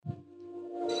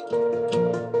I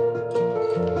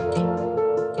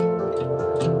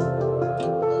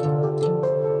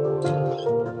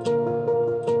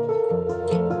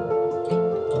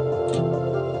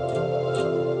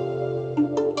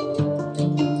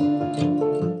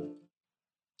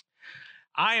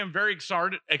am very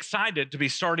excited to be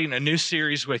starting a new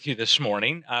series with you this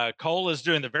morning. Cole is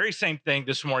doing the very same thing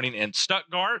this morning in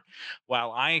Stuttgart,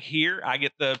 while I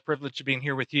get the privilege of being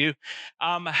here with you.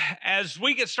 Um, as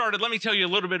we get started, let me tell you a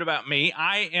little bit about me.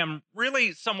 I am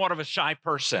really somewhat of a shy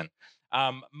person.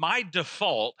 My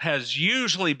default has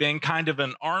usually been kind of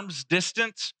an arm's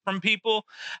distance from people,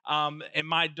 and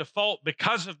my default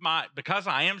because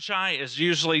I am shy is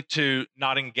usually to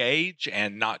not engage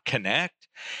and not connect.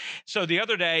 So the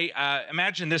other day,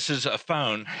 imagine this is a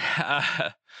phone.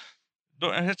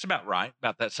 It's about right,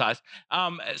 about that size.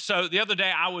 So the other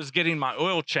day, I was getting my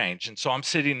oil change, and so I'm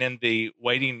sitting in the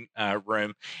waiting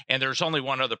room, and there's only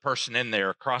one other person in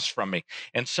there across from me.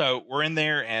 And so we're in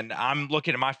there, and I'm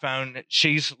looking at my phone.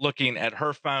 She's looking at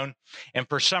her phone, and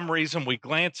for some reason, we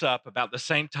glance up about the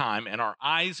same time, and our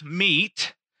eyes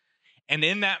meet. And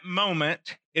in that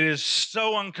moment, it is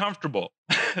so uncomfortable.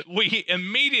 We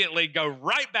immediately go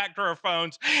right back to our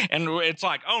phones, and it's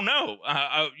like, oh no,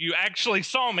 you actually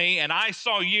saw me, and I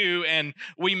saw you, and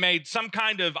we made some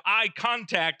kind of eye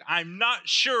contact. I'm not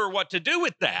sure what to do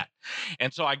with that.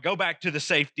 And so I go back to the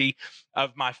safety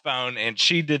of my phone, and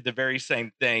she did the very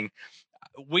same thing.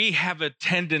 We have a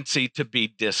tendency to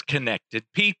be disconnected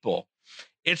people.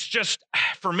 It's just,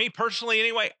 for me personally,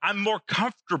 anyway, I'm more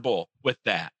comfortable with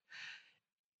that.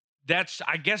 That's,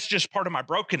 I guess, just part of my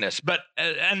brokenness. But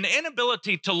an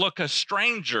inability to look a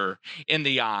stranger in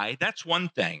the eye, that's one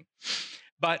thing.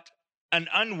 But an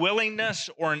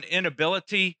unwillingness or an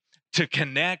inability to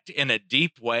connect in a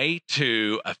deep way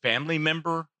to a family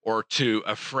member or to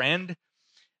a friend,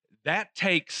 that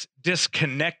takes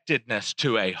disconnectedness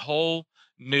to a whole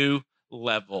new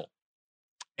level.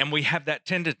 And we have that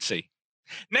tendency.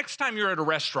 Next time you're at a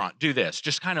restaurant, do this.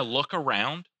 Just kind of look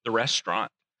around the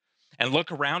restaurant and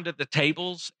look around at the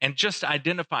tables and just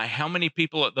identify how many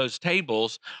people at those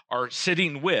tables are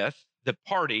sitting with the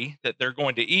party that they're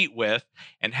going to eat with,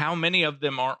 and how many of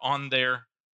them are on their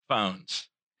phones,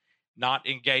 not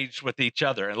engaged with each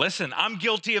other. And listen, I'm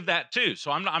guilty of that too. So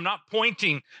I'm not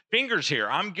pointing fingers here.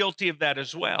 I'm guilty of that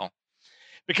as well.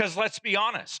 Because let's be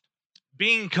honest,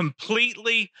 being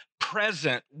completely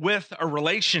present with a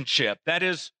relationship, that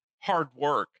is hard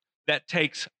work. That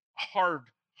takes hard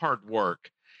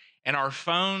work. And our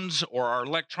phones or our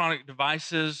electronic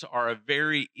devices are a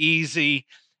very easy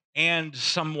and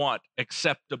somewhat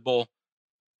acceptable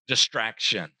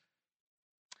distraction.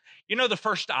 You know, the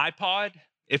first iPod,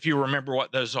 if you remember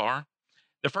what those are,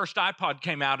 the first iPod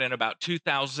came out in about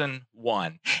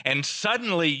 2001. And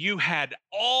suddenly you had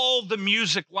all the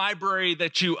music library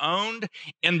that you owned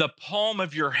in the palm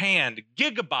of your hand,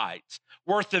 gigabytes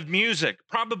worth of music,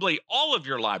 probably all of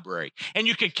your library. And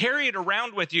you could carry it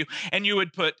around with you, and you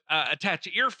would attach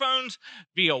earphones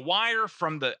via wire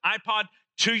from the iPod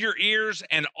to your ears,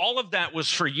 and all of that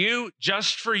was for you,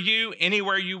 just for you.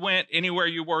 Anywhere you went, anywhere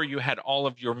you were, you had all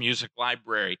of your music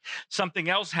library. Something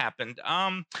else happened.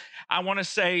 I want to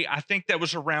say, I think that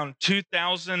was around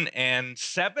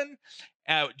 2007.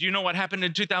 Do you know what happened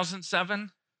in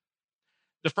 2007?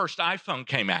 The first iPhone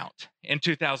came out in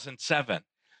 2007.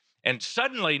 And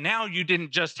suddenly, now you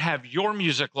didn't just have your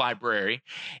music library.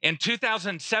 In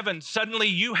 2007, suddenly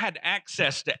you had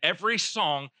access to every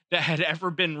song that had ever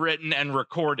been written and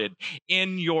recorded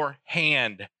in your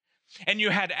hand. And you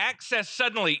had access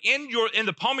suddenly in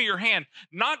the palm of your hand,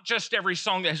 not just every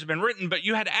song that has been written, but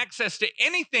you had access to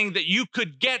anything that you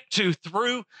could get to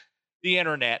through the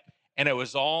internet, and it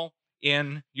was all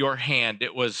in your hand.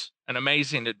 It was an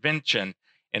amazing invention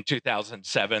in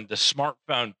 2007. The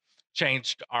smartphone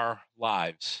changed our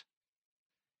lives.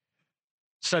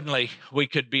 Suddenly, we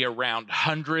could be around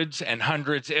hundreds and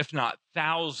hundreds, if not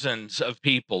thousands, of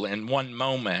people in one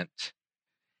moment.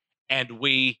 And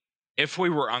we, if we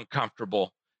were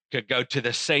uncomfortable, could go to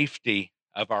the safety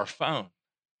of our phone.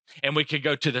 And we could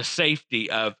go to the safety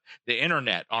of the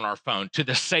internet on our phone, to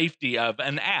the safety of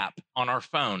an app on our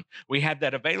phone. We had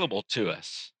that available to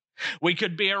us. We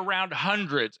could be around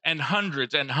hundreds and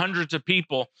hundreds and hundreds of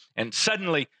people, and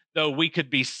suddenly, though, we could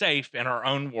be safe in our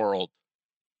own world.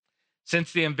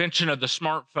 Since the invention of the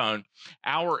smartphone,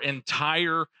 our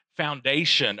entire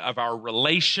foundation of our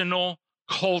relational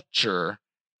culture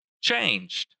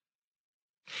changed.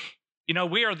 You know,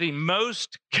 we are the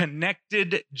most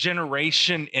connected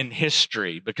generation in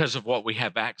history because of what we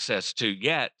have access to,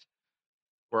 yet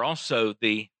we're also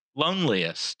the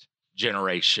loneliest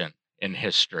generation in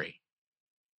history.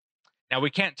 Now, we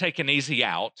can't take an easy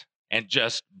out and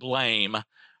just blame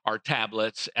our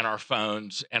tablets and our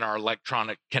phones and our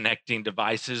electronic connecting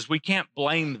devices. We can't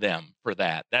blame them for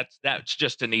that. That's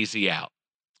just an easy out.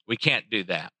 We can't do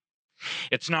that.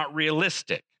 It's not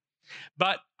realistic.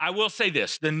 But I will say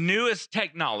this, the newest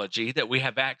technology that we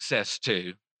have access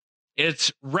to,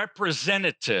 it's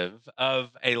representative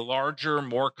of a larger,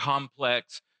 more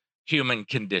complex human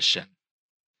condition.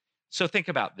 So think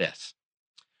about this.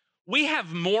 We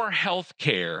have more health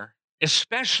care,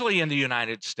 especially in the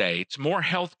United States, more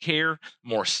health care,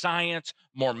 more science,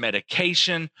 more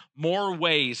medication, more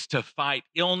ways to fight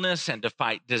illness and to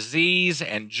fight disease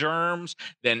and germs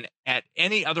than at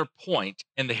any other point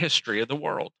in the history of the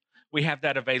world. We have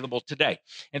that available today.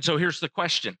 And so here's the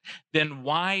question, then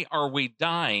why are we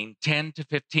dying 10 to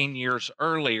 15 years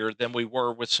earlier than we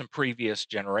were with some previous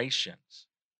generations?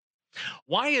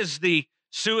 Why is the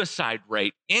suicide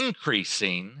rate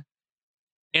increasing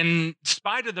in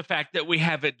spite of the fact that we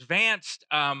have advanced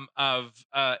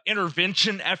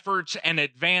intervention effords and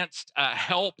advanced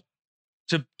help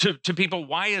to people?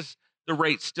 Why is the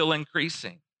rate still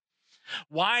increasing?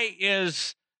 Why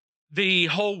is the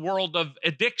whole world of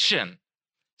addiction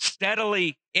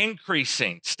steadily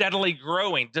increasing, steadily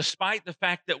growing, despite the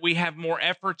fact that we have more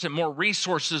efforts and more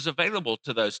resources available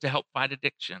to those to help fight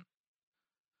addiction?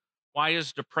 Why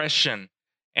is depression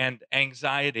and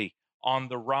anxiety on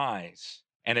the rise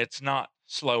and it's not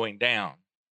slowing down?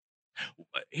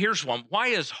 Here's one. Why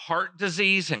is heart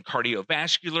disease and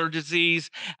cardiovascular disease,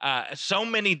 so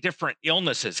many different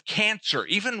illnesses, cancer,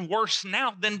 even worse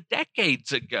now than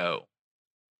decades ago,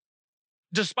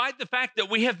 despite the fact that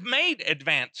we have made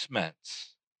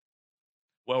advancements?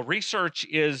 Well, research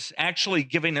is actually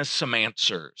giving us some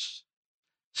answers.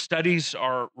 Studies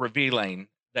are revealing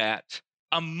that,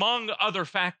 among other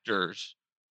factors,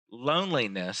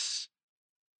 loneliness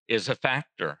is a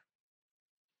factor.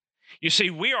 You see,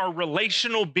 we are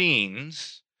relational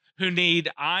beings who need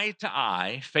eye to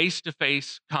eye, face to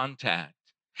face contact.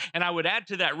 And I would add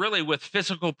to that, really, with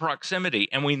physical proximity.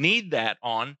 And we need that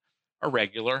on a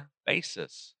regular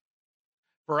basis.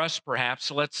 For us,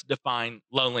 perhaps, let's define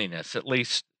loneliness, at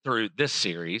least through this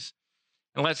series.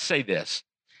 And let's say this.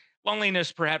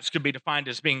 Loneliness perhaps could be defined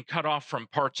as being cut off from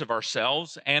parts of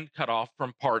ourselves and cut off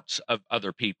from parts of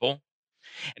other people,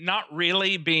 not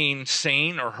really being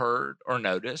seen or heard or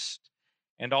noticed,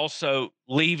 and also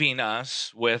leaving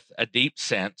us with a deep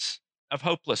sense of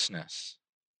hopelessness.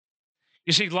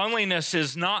 You see, loneliness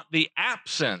is not the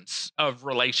absence of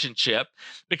relationship,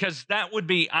 because that would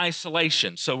be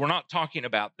isolation. So we're not talking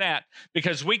about that,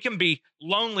 because we can be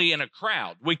lonely in a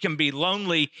crowd. We can be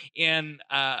lonely in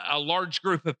a large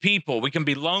group of people. We can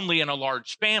be lonely in a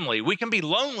large family. We can be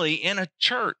lonely in a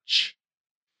church.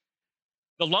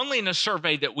 The loneliness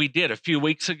survey that we did a few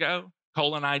weeks ago,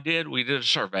 Cole and I did, we did a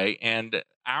survey, and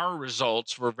our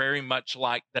results were very much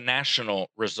like the national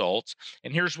results.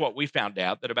 And here's what we found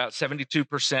out, that about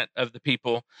 72% of the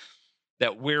people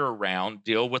that we're around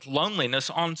deal with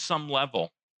loneliness on some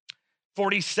level.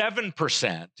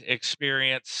 47%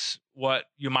 experience what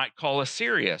you might call a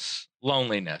serious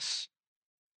loneliness.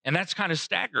 And that's kind of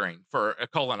staggering for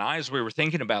Cole and I as we were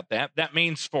thinking about that. That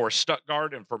means for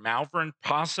Stuttgart and for Malvern,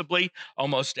 possibly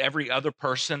almost every other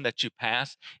person that you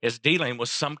pass is dealing with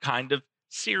some kind of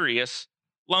serious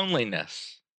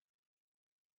loneliness.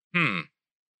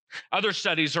 Other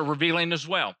studies are revealing as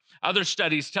well. Other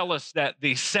studies tell us that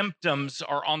the symptoms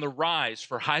are on the rise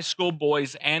for high school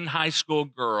boys and high school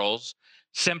girls,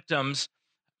 symptoms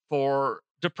for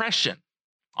depression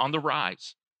on the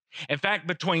rise. In fact,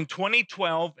 between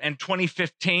 2012 and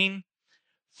 2015,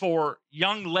 for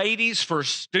young ladies, for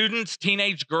students,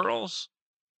 teenage girls,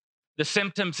 the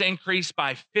symptoms increased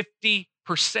by 50%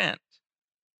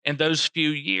 in those few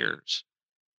years.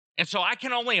 And so I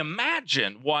can only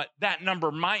imagine what that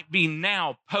number might be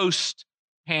now post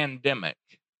pandemic.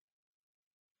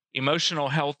 Emotional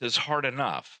health is hard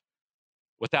enough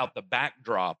without the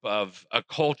backdrop of a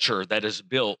culture that is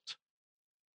built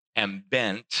and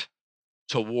bent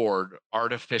toward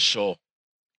artificial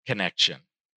connection.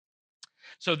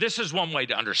 So, this is one way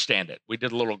to understand it. We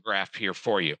did a little graph here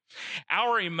for you.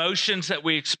 Our emotions that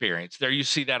we experience, there you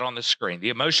see that on the screen. The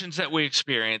emotions that we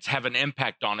experience have an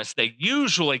impact on us. They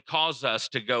usually cause us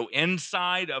to go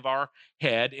inside of our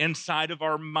head, inside of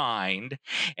our mind.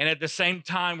 And at the same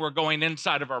time, we're going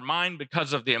inside of our mind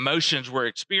because of the emotions we're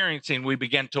experiencing, we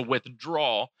begin to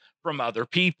withdraw from other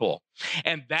people.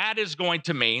 And that is going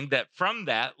to mean that from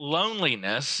that,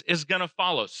 loneliness is going to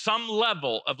follow. Some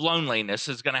level of loneliness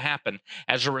is going to happen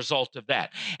as a result of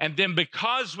that. And then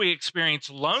because we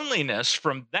experience loneliness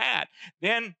from that,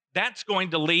 then that's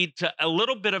going to lead to a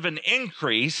little bit of an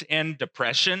increase in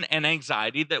depression and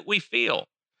anxiety that we feel.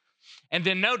 And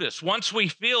then notice, once we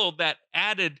feel that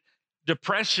added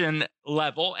depression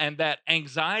level and that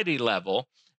anxiety level,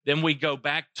 then we go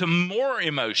back to more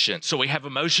emotions. So we have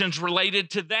emotions related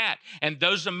to that. And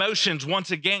those emotions, once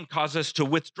again, cause us to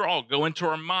withdraw, go into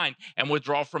our mind and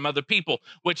withdraw from other people,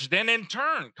 which then in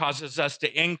turn causes us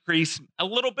to increase a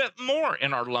little bit more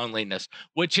in our loneliness,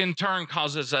 which in turn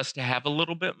causes us to have a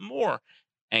little bit more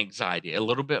anxiety, a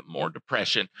little bit more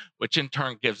depression, which in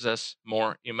turn gives us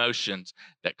more emotions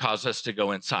that cause us to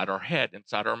go inside our head,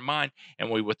 inside our mind, and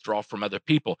we withdraw from other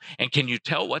people. And can you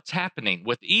tell what's happening?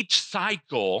 With each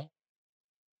cycle,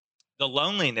 the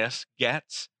loneliness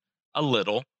gets a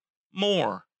little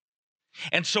more.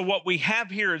 And so, what we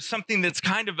have here is something that's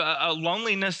kind of a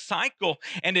loneliness cycle,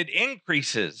 and it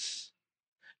increases.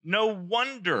 No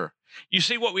wonder. You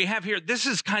see what we have here? This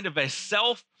is kind of a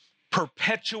self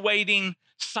perpetuating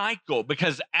cycle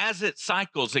because as it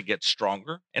cycles, it gets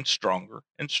stronger and stronger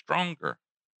and stronger.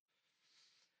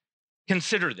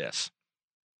 Consider this.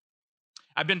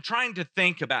 I've been trying to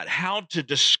think about how to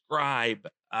describe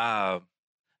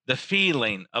the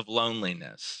feeling of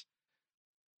loneliness.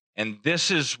 And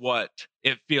this is what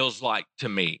it feels like to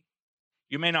me.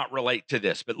 You may not relate to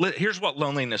this, but here's what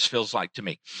loneliness feels like to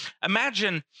me.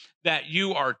 Imagine that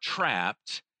you are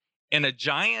trapped in a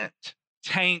giant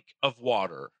tank of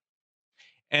water,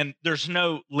 and there's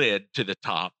no lid to the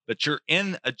top, but you're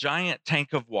in a giant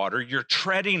tank of water. You're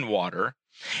treading water,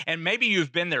 and maybe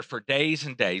you've been there for days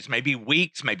and days, maybe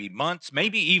weeks, maybe months,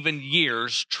 maybe even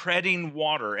years treading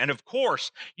water. And of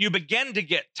course, you begin to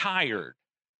get tired.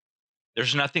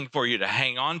 There's nothing for you to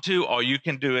hang on to. All you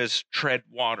can do is tread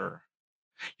water.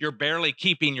 You're barely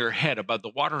keeping your head above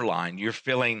the waterline. You're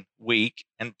feeling weak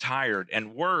and tired.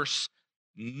 And worse,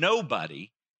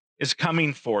 nobody is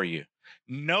coming for you.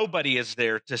 Nobody is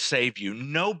there to save you.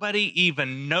 Nobody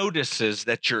even notices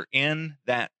that you're in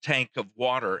that tank of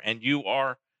water and you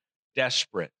are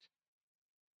desperate.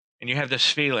 And you have this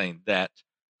feeling that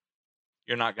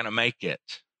you're not going to make it.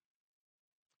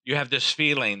 You have this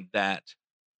feeling that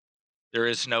there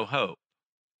is no hope.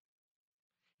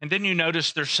 And then you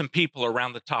notice there's some people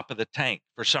around the top of the tank.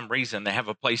 For some reason, they have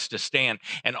a place to stand.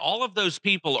 And all of those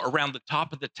people around the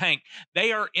top of the tank,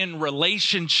 they are in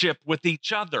relationship with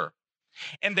each other.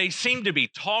 And they seem to be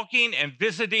talking and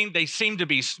visiting. They seem to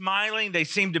be smiling. They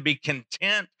seem to be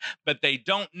content, but they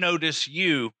don't notice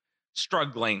you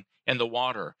struggling in the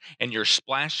water. And you're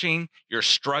splashing, you're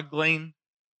struggling.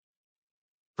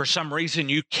 For some reason,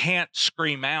 you can't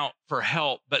scream out for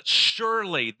help, but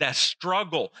surely that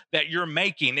struggle that you're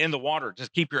making in the water to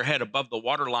keep your head above the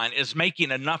waterline is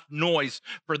making enough noise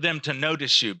for them to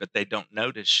notice you, but they don't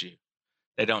notice you.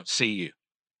 They don't see you.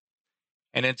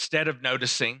 And instead of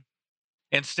noticing,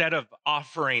 instead of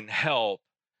offering help,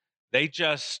 they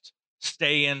just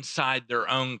stay inside their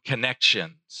own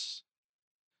connections.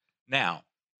 Now,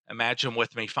 imagine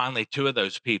with me, finally, two of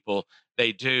those people,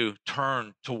 they do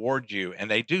turn toward you and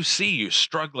they do see you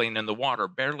struggling in the water,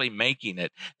 barely making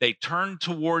it. They turn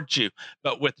towards you,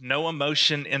 but with no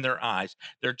emotion in their eyes.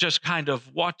 They're just kind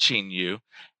of watching you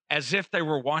as if they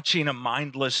were watching a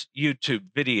mindless YouTube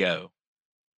video.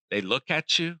 They look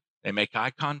at you, they make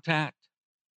eye contact,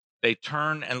 they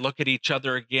turn and look at each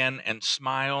other again and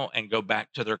smile and go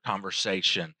back to their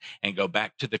conversation and go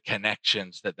back to the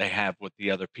connections that they have with the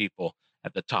other people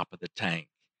at the top of the tank.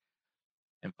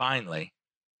 And finally,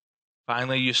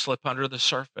 you slip under the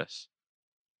surface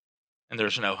and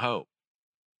there's no hope.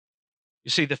 You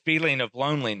see, the feeling of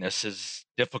loneliness is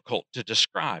difficult to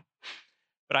describe,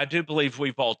 but I do believe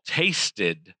we've all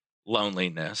tasted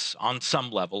loneliness on some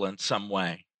level in some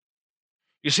way.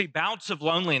 You see, bouts of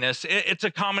loneliness, it's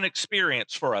a common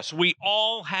experience for us. We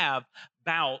all have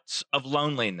bouts of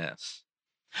loneliness,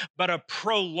 but a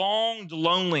prolonged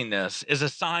loneliness is a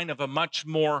sign of a much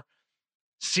more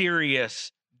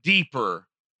serious, deeper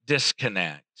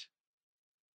disconnect.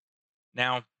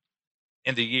 Now,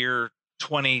 in the year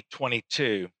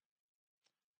 2022,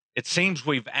 it seems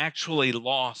we've actually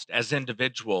lost as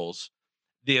individuals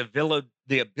the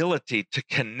ability to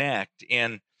connect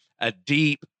in a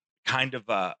deep, kind of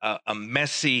a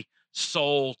messy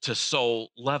soul to soul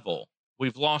level.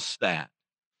 We've lost that.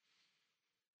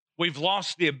 We've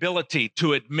lost the ability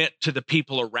to admit to the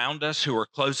people around us who are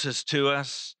closest to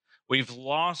us. We've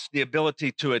lost the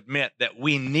ability to admit that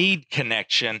we need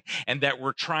connection and that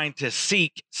we're trying to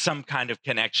seek some kind of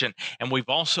connection. And we've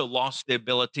also lost the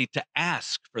ability to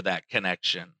ask for that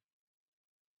connection.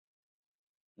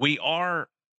 We are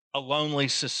a lonely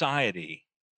society.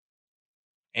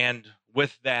 And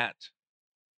with that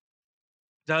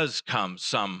does come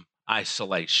some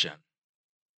isolation.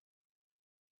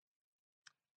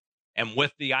 And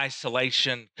with the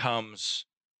isolation comes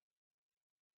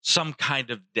some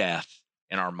kind of death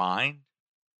in our mind,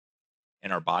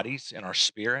 in our bodies, in our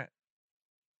spirit.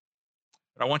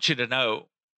 But I want you to know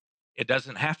it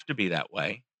doesn't have to be that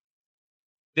way.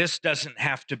 This doesn't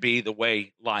have to be the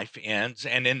way life ends.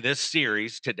 And in this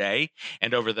series today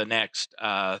and over the next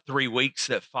 3 weeks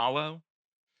that follow,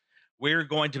 we're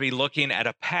going to be looking at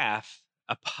a path,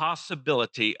 a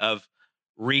possibility of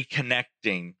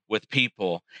reconnecting with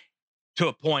people to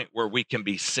a point where we can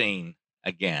be seen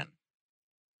again.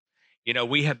 You know,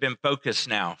 we have been focused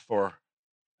now for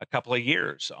a couple of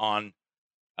years on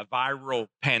a viral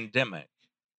pandemic.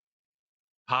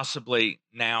 Possibly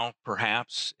now,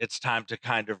 perhaps, it's time to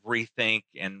kind of rethink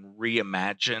and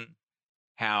reimagine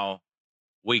how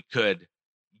we could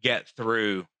get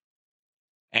through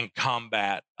and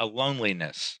combat a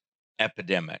loneliness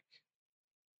epidemic.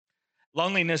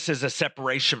 Loneliness is a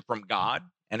separation from God,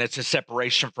 and it's a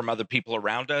separation from other people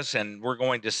around us. And we're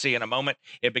going to see in a moment,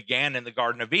 it began in the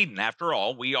Garden of Eden. After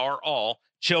all, we are all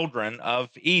children of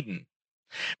Eden.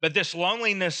 But this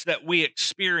loneliness that we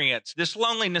experience, this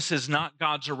loneliness is not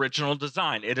God's original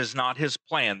design. It is not his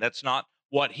plan. That's not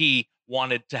what he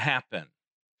wanted to happen.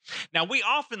 Now, we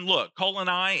often look, Cole and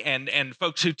I, and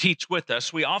folks who teach with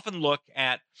us, we often look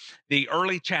at the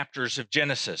early chapters of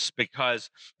Genesis because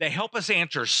they help us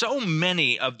answer so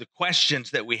many of the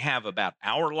questions that we have about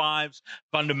our lives,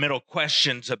 fundamental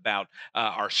questions about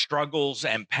our struggles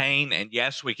and pain. And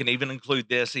yes, we can even include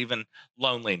this, even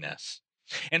loneliness.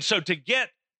 And so to get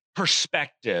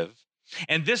perspective,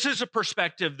 and this is a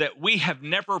perspective that we have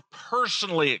never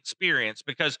personally experienced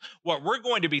because what we're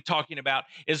going to be talking about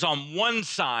is on one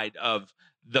side of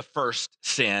the first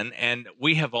sin, and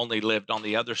we have only lived on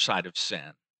the other side of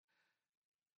sin.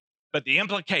 But the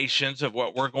implications of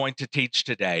what we're going to teach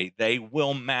today, they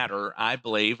will matter, I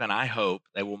believe, and I hope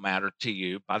they will matter to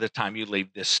you by the time you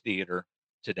leave this theater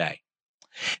today.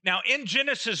 Now, in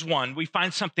Genesis 1, we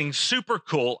find something super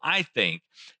cool, I think.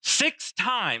 6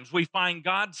 times we find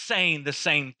God saying the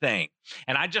same thing.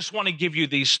 And I just want to give you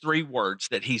these 3 words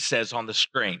that he says on the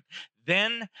screen.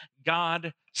 Then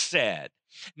God said.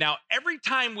 Now, every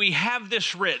time we have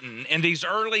this written in these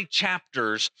early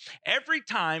chapters, every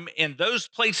time in those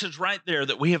places right there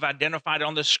that we have identified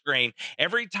on the screen,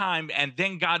 every time, and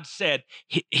then God said,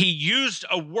 he used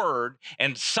a word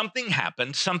and something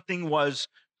happened, something was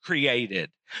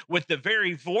created with the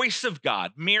very voice of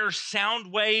God. Mere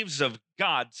sound waves of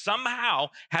God somehow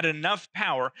had enough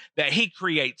power that he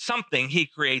creates something. He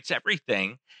creates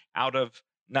everything out of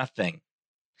nothing.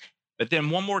 But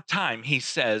then one more time, he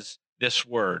says this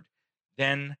word.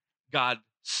 Then God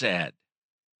said.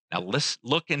 Now let's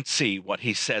look and see what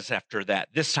he says after that.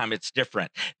 This time it's different.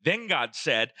 Then God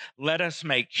said, let us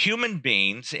make human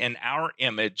beings in our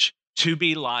image to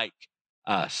be like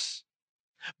us.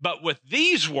 But with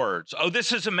these words, oh,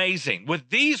 this is amazing. With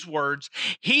these words,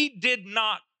 he did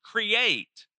not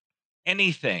create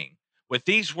anything. With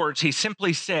these words, he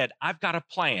simply said, I've got a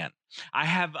plan. I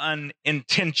have an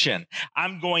intention.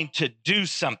 I'm going to do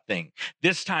something.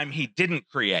 This time he didn't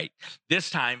create. This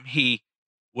time he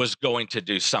was going to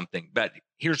do something. But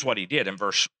here's what he did in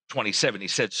verse 27. He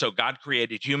said, so God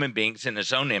created human beings in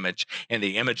his own image. In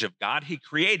the image of God, he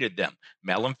created them.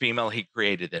 Male and female, he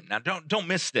created them. Now, don't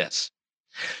miss this.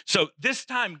 So this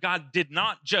time, God did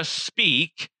not just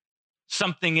speak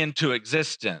something into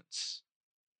existence.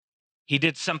 He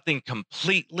did something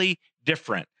completely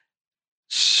different,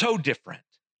 so different,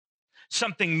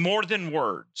 something more than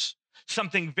words,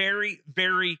 something very,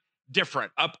 very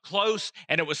different, up close,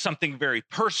 and it was something very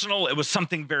personal. It was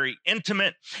something very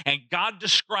intimate, and God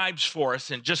describes for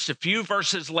us in just a few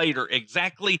verses later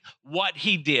exactly what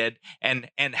he did and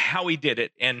how he did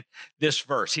it in this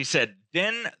verse. He said,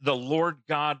 then the Lord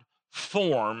God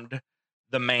formed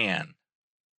the man.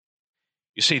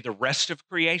 You see, the rest of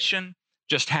creation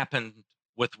just happened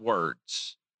with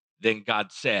words. Then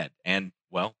God said, and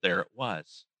well, there it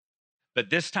was. But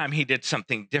this time he did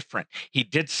something different. He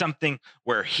did something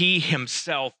where he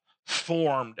himself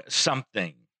formed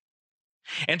something.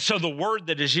 And so the word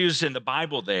that is used in the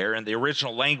Bible there in the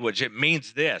original language, it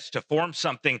means this: to form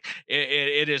something,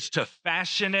 it is to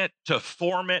fashion it, to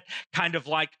form it, kind of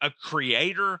like a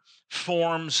creator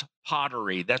forms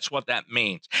pottery. That's what that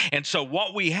means. And so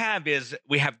what we have is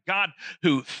we have God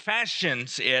who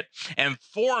fashions it and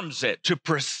forms it to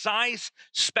precise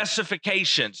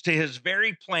specifications, to his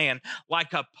very plan,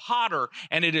 like a potter.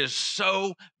 And it is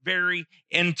so very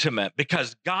intimate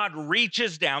because God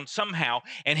reaches down somehow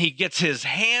and he gets his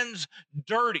hands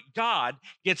dirty. God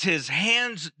gets his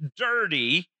hands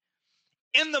dirty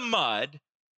in the mud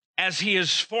as he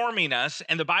is forming us.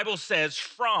 And the Bible says,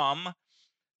 from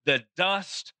the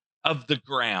dust of the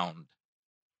ground.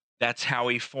 That's how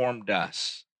he formed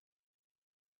us.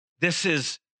 This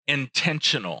is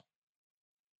intentional.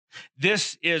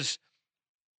 This is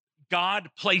God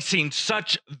placing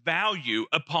such value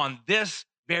upon this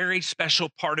very special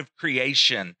part of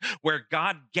creation, where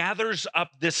God gathers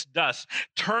up this dust,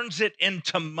 turns it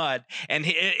into mud, and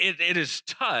it is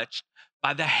touched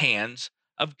by the hands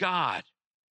of God.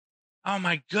 Oh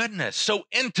my goodness, so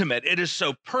intimate. It is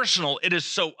so personal. It is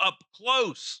so up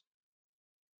close.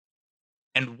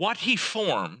 And what he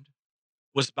formed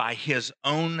was by his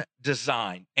own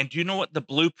design. And do you know what the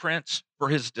blueprints for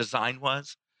his design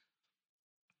was?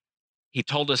 He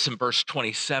told us in verse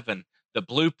 27, the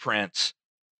blueprints,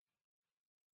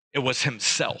 it was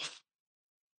himself.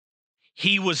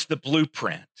 He was the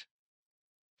blueprint.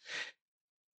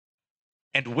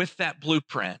 And with that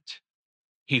blueprint,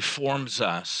 he forms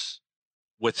us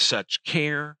with such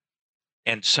care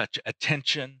and such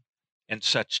attention and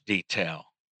such detail.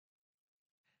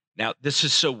 Now, this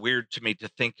is so weird to me to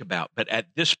think about, but at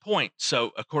this point,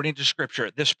 so according to scripture,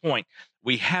 at this point,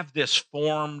 we have this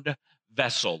formed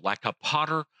vessel, like a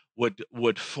potter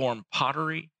would form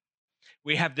pottery.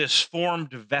 We have this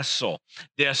formed vessel,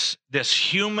 this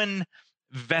human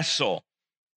vessel.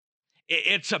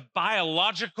 It's a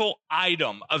biological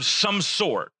item of some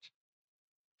sort.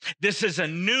 This is a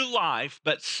new life,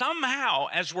 but somehow,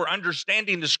 as we're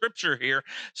understanding the scripture here,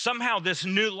 somehow this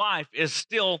new life is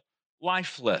still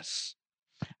lifeless.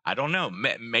 I don't know.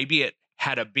 Maybe it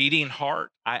had a beating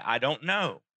heart. I don't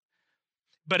know.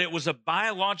 But it was a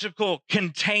biological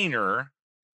container,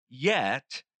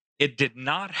 yet it did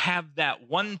not have that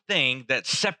one thing that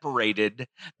separated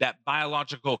that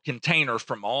biological container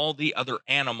from all the other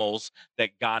animals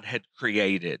that God had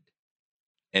created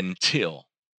until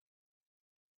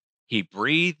he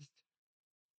breathed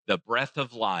the breath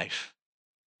of life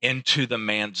into the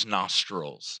man's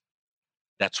nostrils.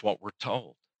 That's what we're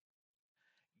told.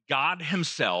 God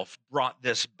himself brought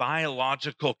this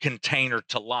biological container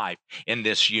to life in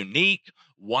this unique,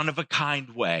 one of a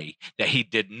kind way that he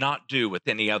did not do with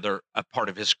any other part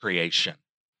of his creation.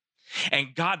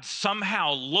 And God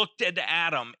somehow looked at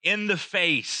Adam in the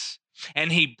face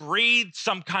and he breathed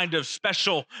some kind of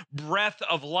special breath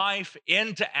of life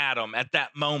into Adam at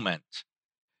that moment.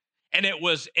 And it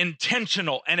was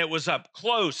intentional and it was up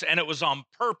close and it was on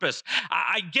purpose.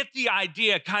 I get the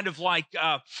idea, kind of like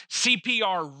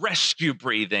CPR rescue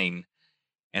breathing.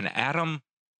 And Adam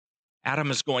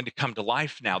is going to come to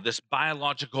life now. This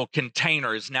biological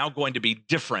container is now going to be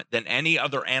different than any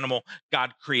other animal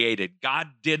God created. God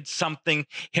did something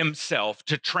himself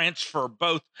to transfer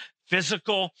both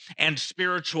physical and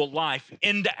spiritual life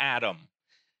into Adam.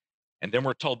 And then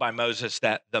we're told by Moses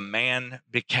that the man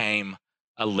became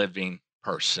a living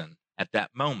person at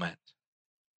that moment.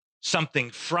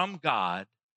 Something from God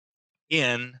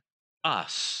in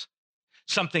us.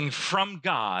 Something from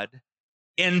God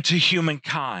into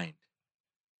humankind.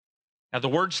 Now, the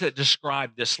words that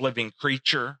describe this living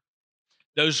creature,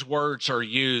 those words are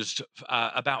used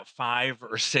about 5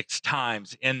 or 6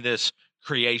 times in this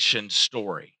creation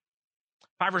story.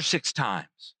 5 or 6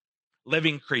 times.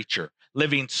 Living creature,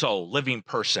 living soul, living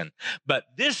person. But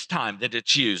this time that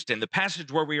it's used in the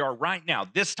passage where we are right now,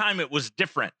 this time it was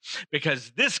different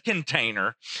because this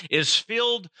container is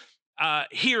filled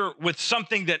here with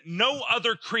something that no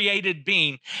other created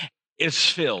being is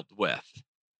filled with: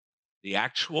 the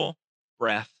actual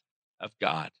breath of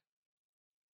God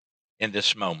in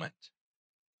this moment.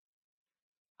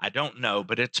 I don't know,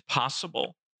 but it's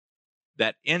possible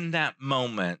that in that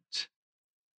moment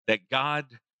that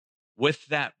God, with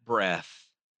that breath,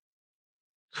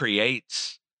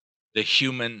 creates the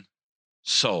human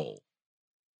soul.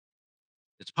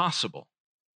 It's possible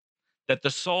that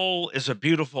the soul is a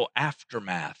beautiful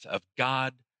aftermath of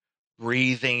God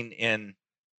breathing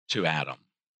into Adam.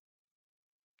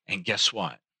 And guess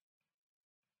what?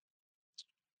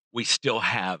 We still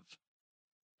have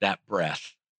that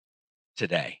breath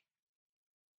today.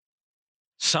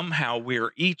 Somehow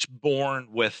we're each born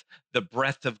with the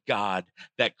breath of God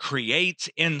that creates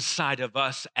inside of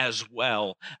us as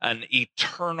well an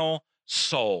eternal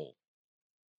soul.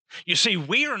 You see,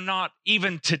 we are not,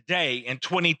 even today in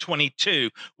 2022,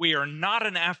 we are not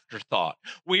an afterthought.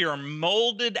 We are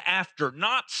molded after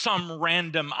not some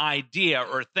random idea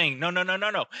or thing. No, no, no, no,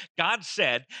 no. God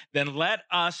said, then let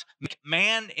us make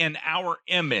man in our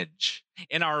image,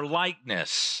 in our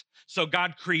likeness. So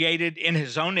God created in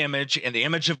his own image, in the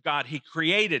image of God, he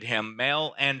created him,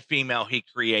 male and female, he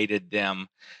created them.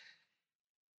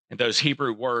 And those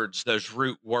Hebrew words, those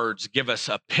root words, give us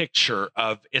a picture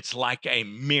of it's like a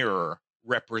mirror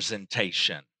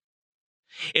representation.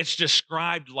 It's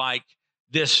described like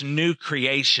this new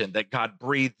creation that God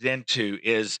breathed into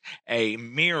is a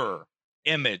mirror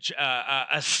image,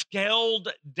 a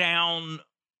scaled down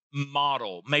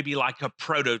model, maybe like a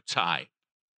prototype.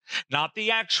 Not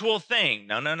the actual thing.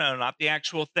 No, no, no, not the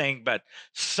actual thing, but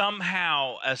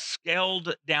somehow a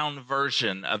scaled down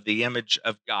version of the image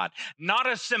of God. Not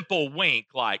a simple wink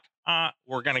like,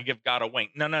 we're going to give God a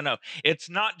wink. No, no, no. It's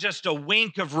not just a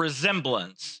wink of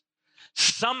resemblance.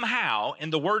 Somehow,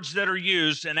 in the words that are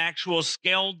used, an actual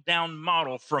scaled down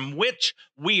model from which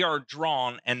we are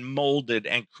drawn and molded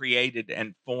and created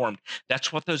and formed.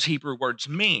 That's what those Hebrew words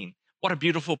mean. What a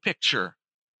beautiful picture.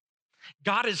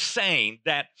 God is saying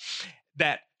that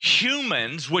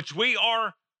humans, which we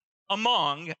are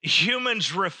among,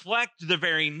 humans reflect the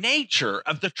very nature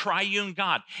of the triune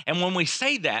God. And when we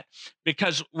say that,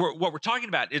 because what we're talking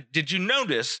about, did you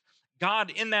notice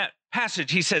God in that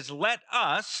passage? He says, "Let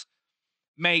us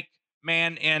make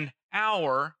man in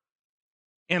our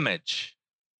image."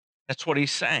 That's what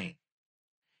he's saying.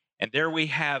 And there we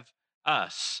have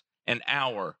us and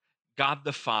our God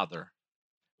the Father.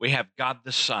 We have God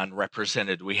the Son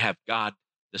represented. We have God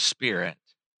the Spirit.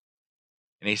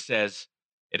 And he says,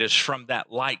 it is from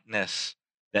that likeness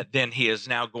that then he is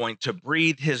now going to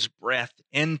breathe his breath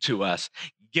into us,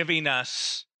 giving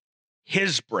us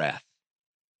his breath,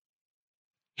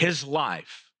 his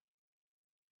life,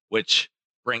 which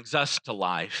brings us to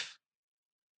life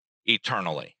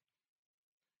eternally.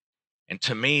 And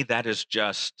to me, that is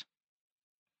just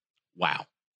wow.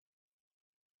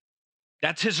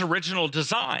 That's his original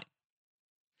design.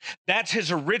 That's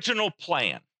his original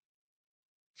plan.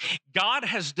 God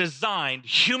has designed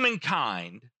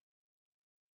humankind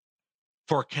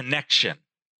for connection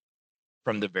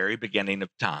from the very beginning of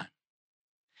time.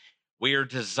 We are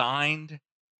designed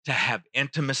to have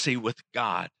intimacy with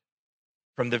God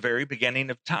from the very beginning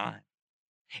of time.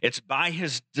 It's by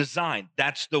his design.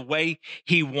 That's the way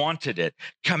he wanted it.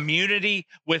 Community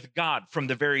with God from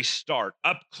the very start,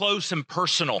 up close and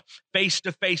personal, face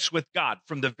to face with God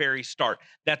from the very start.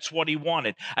 That's what he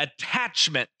wanted.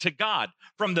 Attachment to God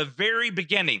from the very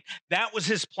beginning. That was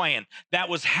his plan. That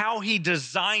was how he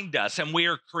designed us. And we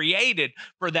are created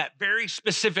for that very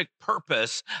specific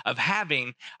purpose of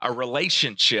having a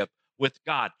relationship with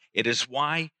God. It is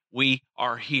why we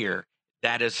are here.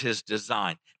 That is his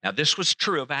design. Now, this was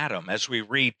true of Adam as we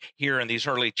read here in these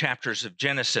early chapters of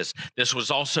Genesis. This was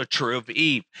also true of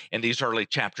Eve in these early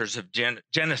chapters of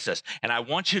Genesis. And I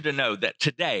want you to know that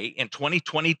today in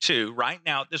 2022, right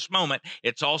now at this moment,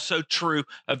 it's also true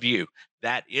of you.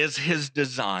 That is his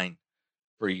design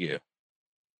for you.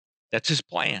 That's his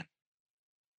plan.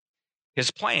 His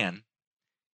plan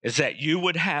is that you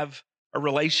would have a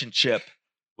relationship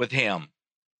with him.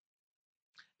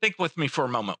 Think with me for a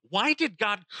moment. Why did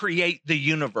God create the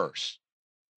universe?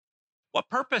 What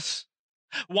purpose?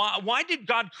 Why did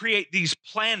God create these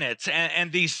planets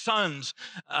and these suns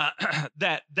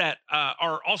that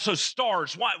are also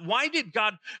stars? Why did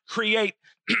God create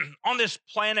on this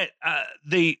planet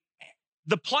the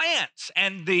plants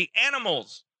and the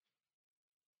animals?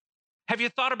 Have you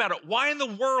thought about it? Why in the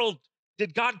world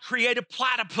did God create a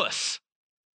platypus?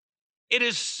 It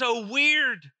is so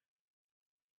weird.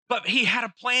 But he had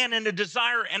a plan and a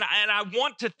desire, and I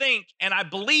want to think, and I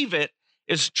believe it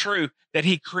is true, that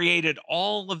he created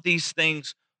all of these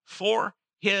things for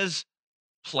his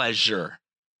pleasure.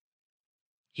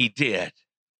 He did.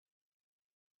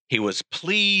 He was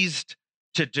pleased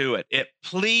to do it. It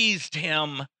pleased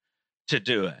him to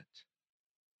do it.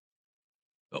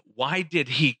 But why did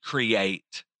he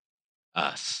create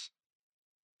us,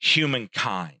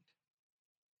 humankind?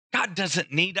 God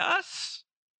doesn't need us.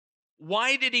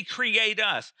 Why did he create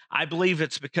us? I believe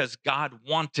it's because God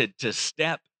wanted to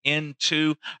step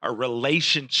into a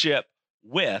relationship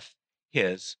with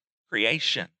his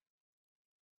creation.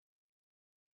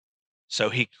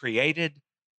 So he created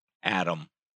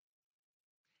Adam.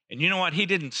 And you know what? He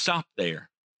didn't stop there.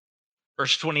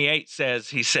 Verse 28 says,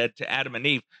 he said to Adam and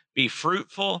Eve, "Be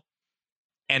fruitful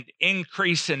and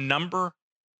increase in number,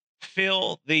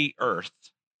 fill the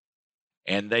earth."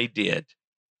 And they did.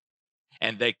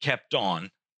 And they kept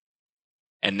on.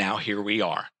 And now here we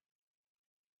are.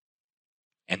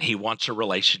 And he wants a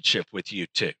relationship with you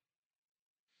too.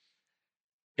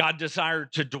 God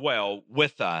desired to dwell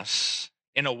with us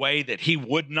in a way that he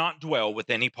would not dwell with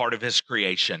any part of his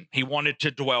creation. He wanted to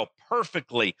dwell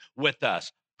perfectly with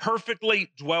us,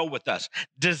 perfectly dwell with us.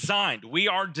 Designed, we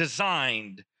are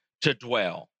designed to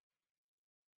dwell.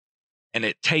 And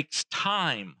it takes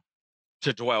time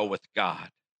to dwell with God.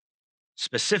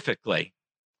 specifically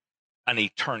an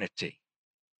eternity.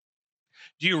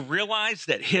 Do you realize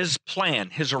that his plan,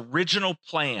 his original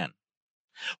plan,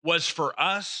 was for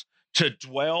us to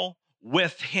dwell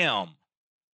with him?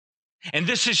 And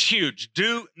this is huge.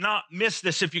 Do not miss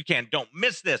this if you can. Don't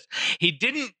miss this. He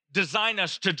didn't design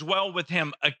us to dwell with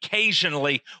him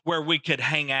occasionally where we could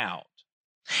hang out.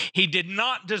 He did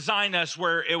not design us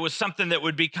where it was something that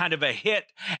would be kind of a hit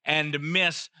and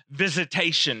miss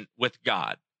visitation with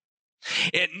God.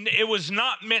 It was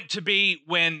not meant to be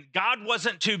when God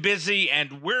wasn't too busy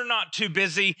and we're not too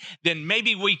busy, then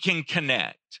maybe we can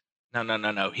connect. No, no,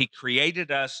 no, no. He created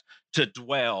us to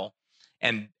dwell,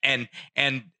 and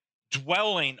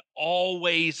dwelling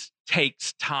always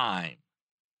takes time.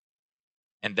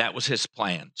 And that was his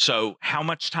plan. So, how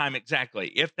much time exactly?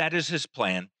 If that is his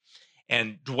plan,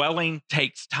 and dwelling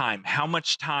takes time, how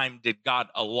much time did God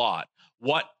allot?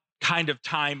 What kind of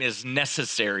time is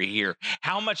necessary here?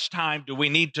 How much time do we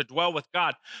need to dwell with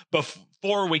God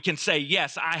before we can say,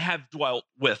 yes, I have dwelt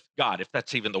with God, if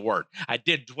that's even the word? I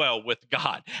did dwell with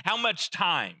God. How much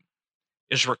time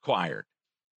is required?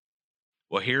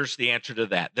 Well, here's the answer to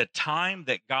that. The time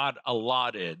that God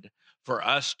allotted for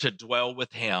us to dwell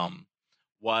with him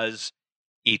was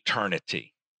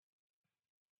eternity.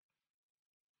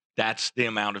 That's the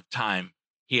amount of time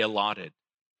he allotted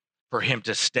for him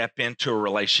to step into a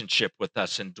relationship with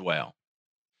us and dwell.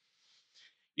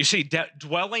 You see,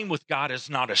 dwelling with God is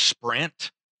not a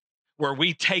sprint where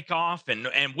we take off and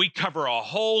we cover a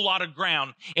whole lot of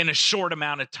ground in a short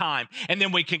amount of time. And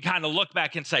then we can kind of look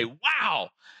back and say, wow,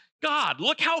 God,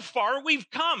 look how far we've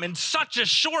come in such a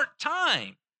short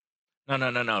time. No,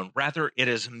 no, no, no. Rather, it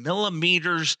is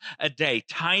millimeters a day,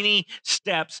 tiny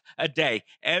steps a day,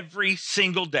 every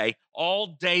single day,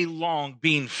 all day long,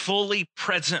 being fully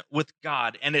present with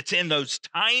God. And it's in those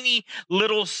tiny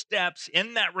little steps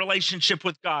in that relationship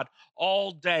with God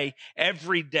all day,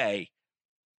 every day,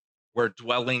 where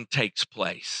dwelling takes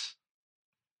place.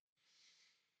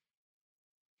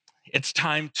 It's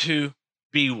time to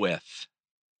be with.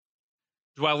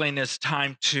 Dwelling is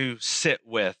time to sit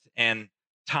with and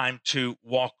time to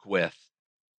walk with.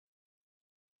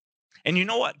 And you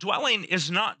know what? Dwelling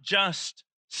is not just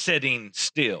sitting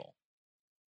still.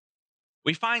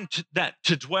 We find that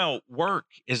to dwell, work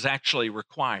is actually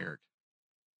required.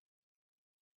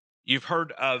 You've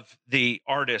heard of the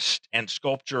artist and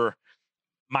sculptor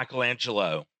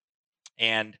Michelangelo,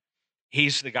 and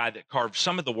he's the guy that carved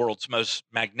some of the world's most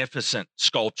magnificent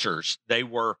sculptures. They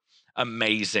were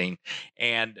amazing.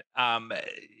 And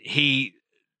he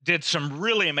did some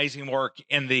really amazing work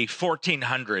in the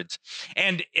 1400s.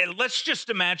 And let's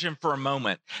just imagine for a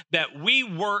moment that we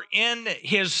were in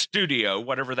his studio,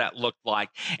 whatever that looked like,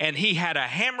 and he had a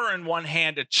hammer in one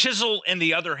hand, a chisel in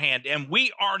the other hand, and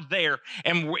we are there,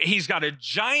 and he's got a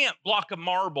giant block of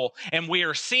marble, and we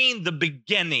are seeing the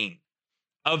beginning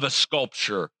of a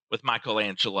sculpture with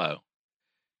Michelangelo.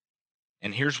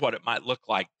 And here's what it might look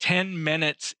like 10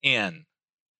 minutes in,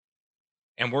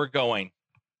 and we're going,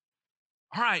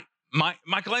 all right,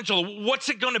 Michelangelo, what's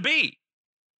it going to be?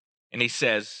 And he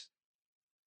says,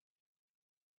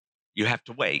 you have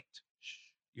to wait.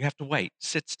 You have to wait.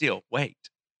 Sit still. Wait.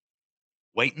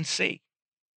 Wait and see.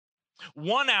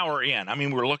 1 hour in, I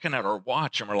mean, we're looking at our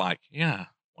watch and we're like, yeah,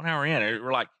 1 hour in. And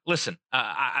we're like, listen,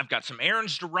 I've got some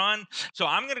errands to run. So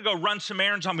I'm going to go run some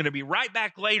errands. I'm going to be right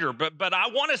back later. But I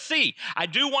want to see. I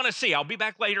do want to see. I'll be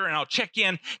back later and I'll check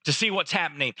in to see what's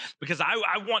happening because I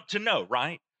want to know,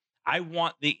 right? I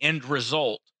want the end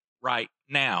result right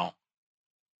now.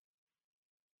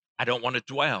 I don't want to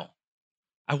dwell.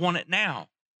 I want it now.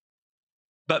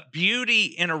 But beauty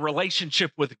in a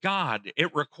relationship with God,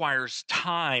 it requires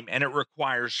time and it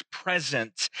requires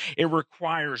presence. It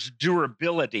requires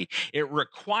durability. It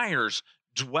requires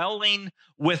dwelling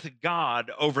with God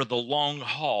over the long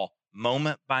haul,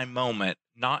 moment by moment,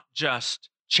 not just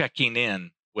checking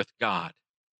in with God.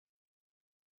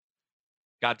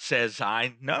 God says,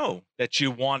 I know that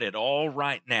you want it all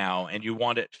right now and you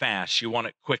want it fast, you want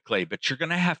it quickly, but you're going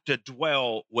to have to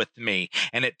dwell with me.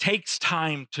 And it takes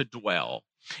time to dwell.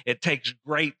 It takes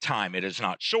great time. It is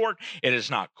not short, it is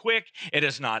not quick, it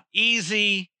is not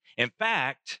easy. In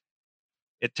fact,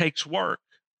 it takes work.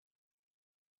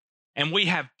 And we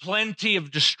have plenty of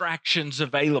distractions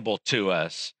available to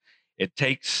us. It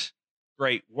takes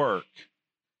great work.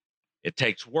 It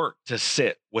takes work to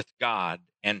sit with God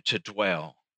and to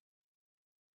dwell.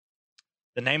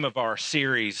 The name of our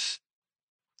series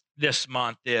this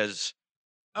month is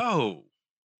Oh,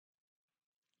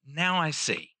 Now I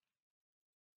See.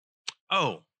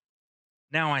 Oh,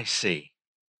 Now I See.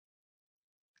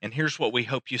 And here's what we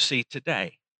hope you see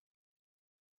today.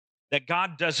 that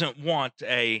God doesn't want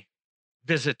a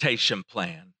visitation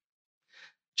plan.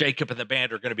 Jacob and the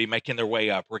band are going to be making their way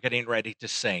up. We're getting ready to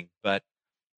sing, but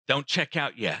don't check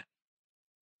out yet.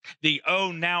 The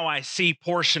 "oh now I see"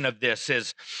 portion of this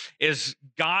is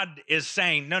God is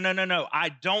saying, no, no, no, no, I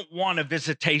don't want a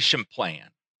visitation plan.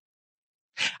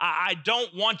 I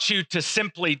don't want you to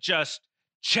simply just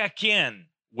check in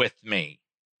with me.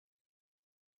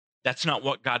 That's not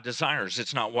what God desires.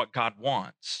 It's not what God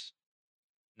wants.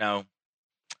 No,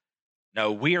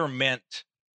 no, we are meant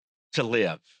to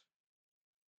live,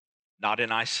 not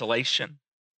in isolation.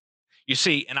 You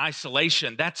see, in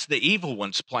isolation, that's the evil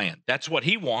one's plan. That's what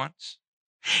he wants.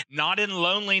 Not in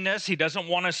loneliness. He doesn't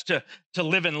want us to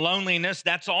live in loneliness.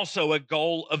 That's also a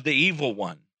goal of the evil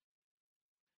one.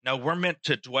 No, we're meant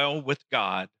to dwell with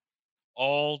God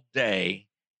all day,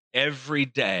 every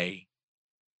day,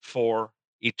 for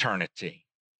eternity.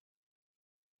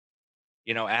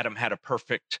 You know, Adam had a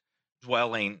perfect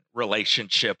dwelling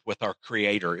relationship with our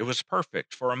Creator. It was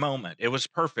perfect for a moment, it was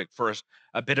perfect for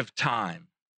a bit of time.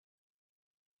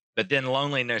 But then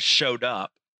loneliness showed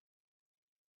up,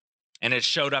 and it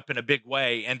showed up in a big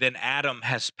way. And then Adam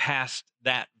has passed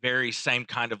that very same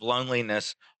kind of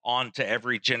loneliness on to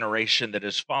every generation that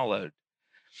has followed.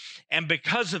 And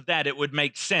because of that, it would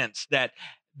make sense that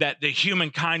the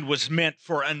humankind was meant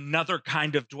for another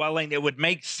kind of dwelling. It would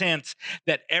make sense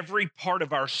that every part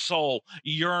of our soul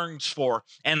yearns for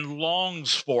and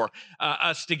longs for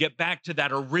us to get back to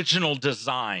that original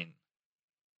design.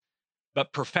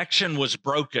 But perfection was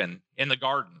broken in the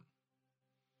garden.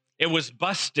 It was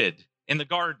busted in the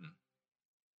garden.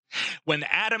 When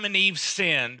Adam and Eve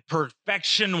sinned,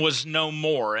 perfection was no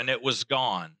more and it was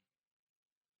gone.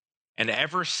 And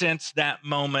ever since that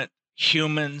moment,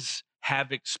 humans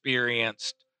have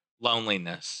experienced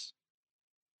loneliness,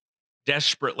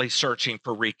 desperately searching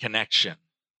for reconnection.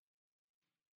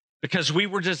 Because we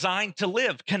were designed to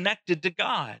live connected to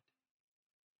God.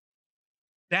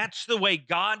 That's the way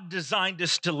God designed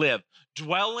us to live,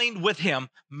 dwelling with Him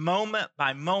moment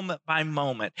by moment by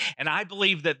moment. And I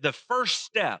believe that the first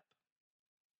step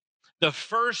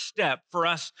for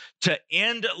us to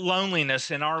end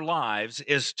loneliness in our lives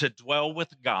is to dwell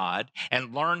with God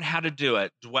and learn how to do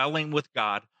it, dwelling with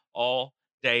God all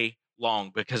day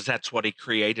long, because that's what He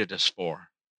created us for.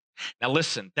 Now,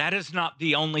 listen, that is not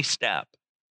the only step.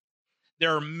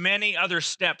 There are many other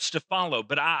steps to follow,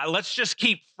 but let's just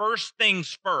keep first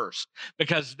things first,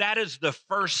 because that is the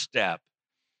first step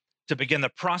to begin the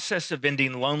process of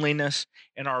ending loneliness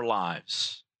in our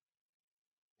lives.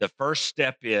 The first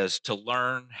step is to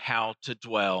learn how to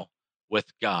dwell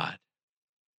with God.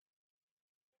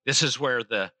 This is where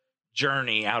the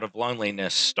journey out of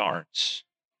loneliness starts.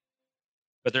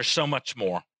 But there's so much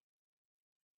more.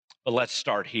 But let's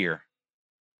start here.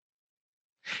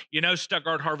 You know,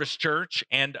 Stuttgart Harvest Church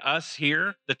and us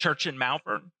here, the church in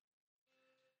Malvern,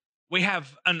 we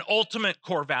have an ultimate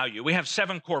core value. We have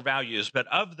 7 core values, but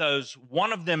of those,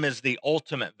 one of them is the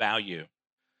ultimate value.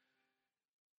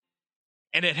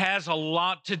 And it has a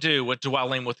lot to do with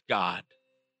dwelling with God.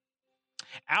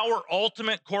 Our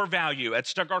ultimate core value at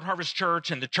Stuttgart Harvest Church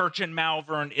and the church in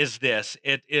Malvern is this: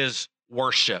 it is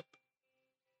worship.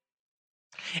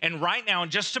 And right now, in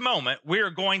just a moment,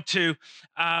 we're going to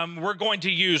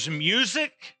use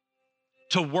music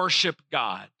to worship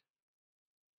God.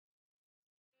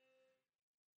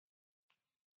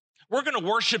 We're going to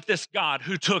worship this God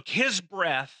who took His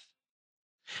breath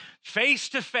face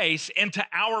to face into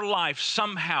our life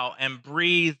somehow and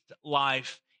breathed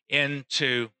life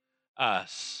into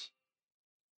us.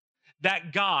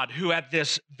 That God who at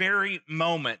this very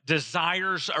moment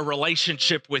desires a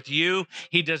relationship with you.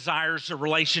 He desires a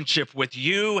relationship with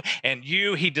you and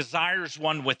you. He desires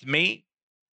one with me.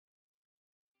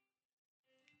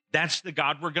 That's the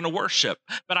God we're going to worship.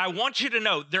 But I want you to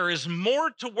know there is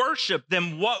more to worship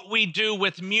than what we do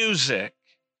with music.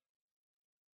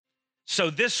 So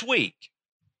this week,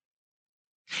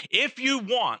 if you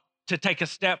want to take a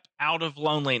step out of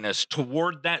loneliness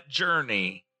toward that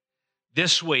journey,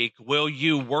 this week, will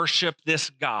you worship this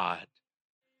God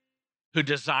who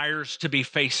desires to be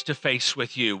face to face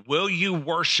with you? Will you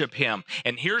worship Him?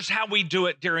 And here's how we do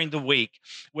it during the week.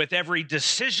 With every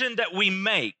decision that we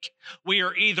make, we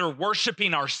are either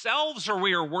worshiping ourselves or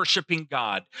we are worshiping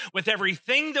God. With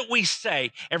everything that we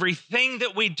say, everything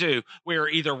that we do, we are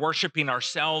either worshiping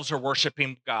ourselves or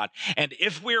worshiping God. And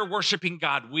if we are worshiping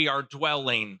God, we are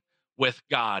dwelling with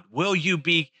God. Will you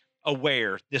be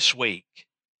aware this week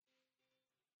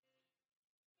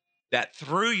that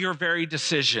through your very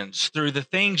decisions, through the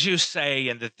things you say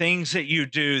and the things that you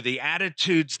do, the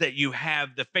attitudes that you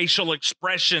have, the facial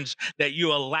expressions that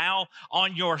you allow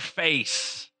on your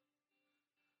face,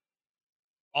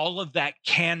 all of that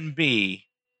can be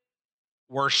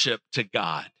worship to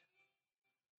God.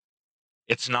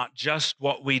 It's not just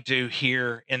what we do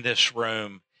here in this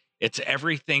room, it's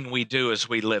everything we do as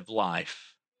we live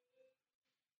life.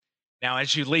 Now,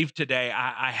 as you leave today,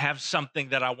 I have something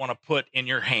that I want to put in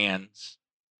your hands.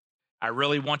 I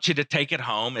really want you to take it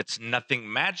home. It's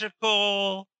nothing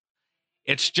magical,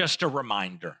 it's just a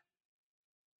reminder.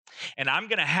 And I'm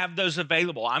going to have those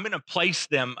available. I'm going to place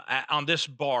them on this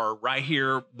bar right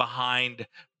here behind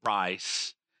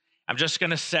Bryce. I'm just going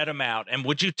to set them out. And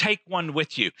would you take one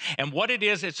with you? And what it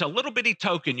is, it's a little bitty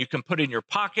token you can put in your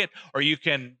pocket, or you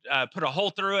can put a hole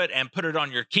through it and put it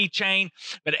on your keychain.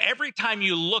 But every time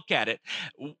you look at it,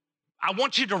 I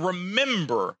want you to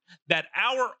remember that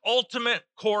our ultimate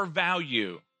core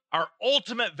value, our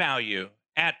ultimate value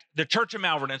at the Church of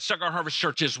Malvern and Stuttgart Harvest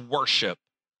Church is worship.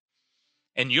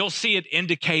 And you'll see it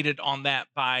indicated on that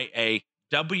by a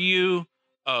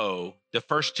W-O, the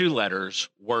first two letters,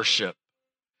 worship.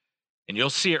 And you'll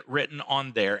see it written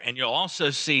on there. And you'll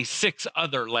also see 6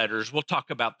 other letters. We'll talk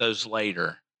about those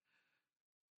later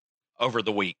over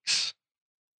the weeks.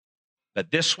 But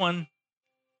this one,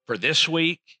 for this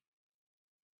week,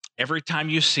 every time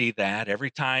you see that,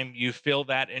 every time you feel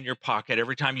that in your pocket,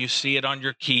 every time you see it on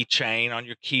your keychain, on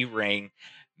your key ring,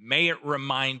 may it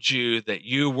remind you that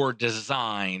you were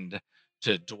designed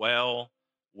to dwell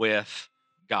with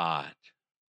God.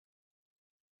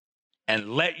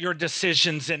 And let your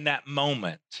decisions in that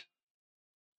moment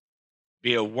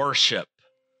be a worship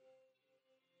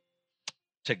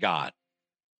to God.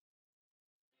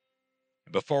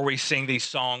 Before we sing these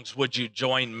songs, would you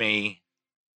join me?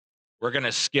 We're going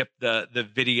to skip the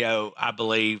video, I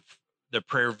believe, the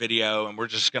prayer video, and we're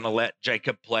just going to let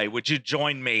Jacob play. Would you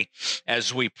join me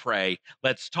as we pray?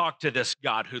 Let's talk to this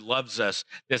God who loves us,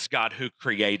 this God who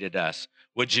created us.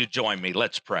 Would you join me?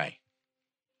 Let's pray.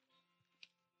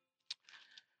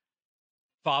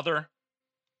 Father,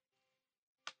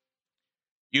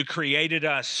 you created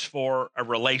us for a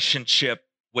relationship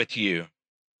with you.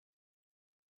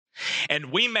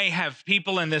 And we may have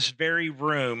people in this very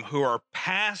room who are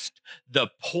past the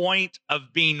point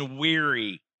of being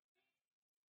weary.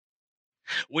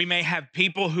 We may have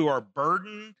people who are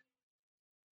burdened.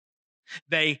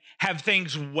 They have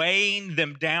things weighing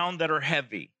them down that are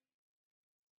heavy.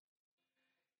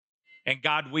 And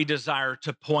God, we desire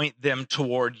to point them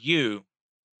toward you,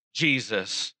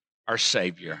 Jesus, our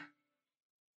Savior.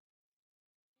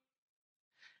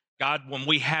 God, when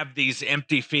we have these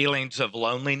empty feelings of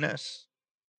loneliness,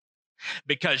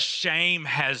 because shame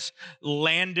has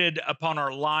landed upon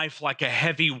our life like a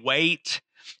heavy weight,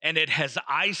 and it has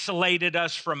isolated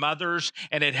us from others,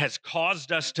 and it has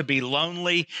caused us to be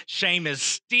lonely. Shame is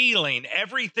stealing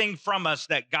everything from us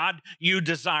that God, you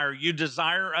desire. You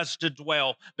desire us to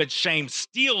dwell, but shame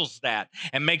steals that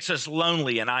and makes us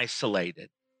lonely and isolated.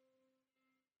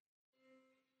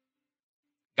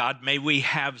 God, may we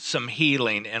have some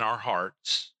healing in our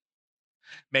hearts.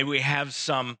 May we have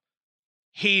some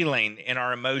healing in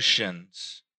our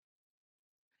emotions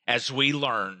as we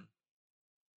learn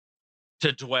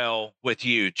to dwell with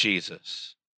you,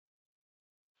 Jesus.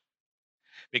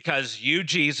 Because you,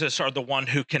 Jesus, are the one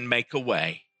who can make a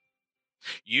way.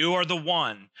 You are the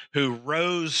one who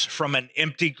rose from an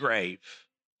empty grave.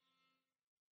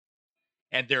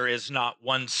 And there is not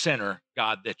one sinner,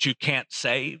 God, that you can't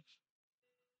save.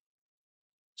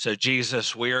 So,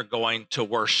 Jesus, we are going to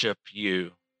worship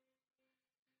you.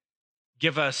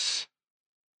 Give us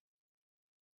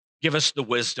the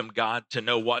wisdom, God, to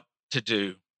know what to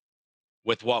do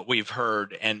with what we've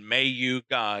heard. And may you,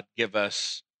 God, give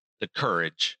us the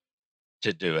courage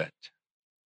to do it.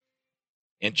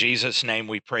 In Jesus' name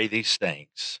we pray these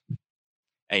things.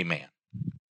 Amen.